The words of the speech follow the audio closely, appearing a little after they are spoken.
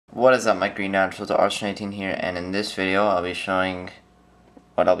What is up, Mike Green Naturals, Arch18 here, and in this video I'll be showing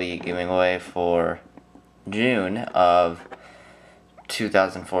what I'll be giving away for June of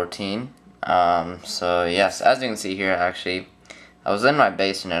 2014. So yes, as you can see here, actually, I was in my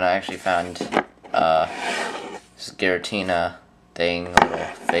basement and I actually found this Giratina thing, a little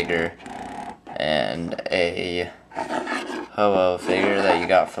figure, and a Ho-Oh figure that you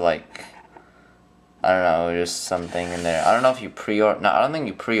got for like, I don't know, just something in there. I don't know if you pre-order. No, I don't think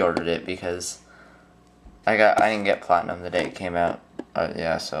you pre-ordered it because I didn't get platinum the day it came out.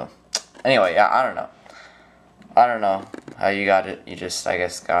 Yeah. So anyway, yeah, I don't know. I don't know how you got it. You just, I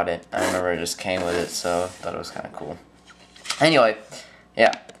guess, got it. I remember it just came with it, so I thought it was kind of cool. Anyway,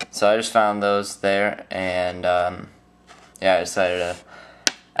 yeah. So I just found those there, and yeah, I decided to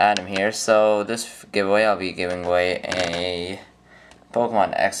add them here. So this giveaway, I'll be giving away a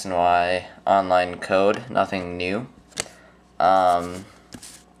Pokemon X and Y online code, nothing new.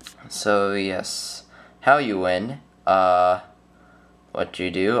 So yes, how you win, what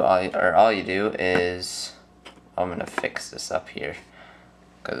you do, all you do is, I'm gonna fix this up here,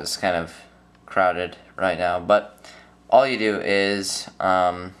 because it's kind of crowded right now, but all you do is,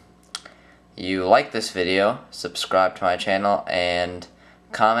 you like this video, subscribe to my channel, and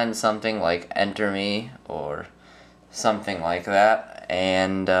comment something like enter me, or something like that.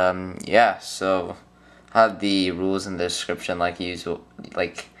 And yeah, so I have the rules in the description like usual.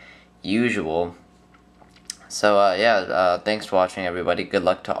 So yeah, thanks for watching, everybody. Good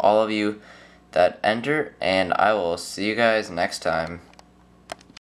luck to all of you that enter, and I will see you guys next time.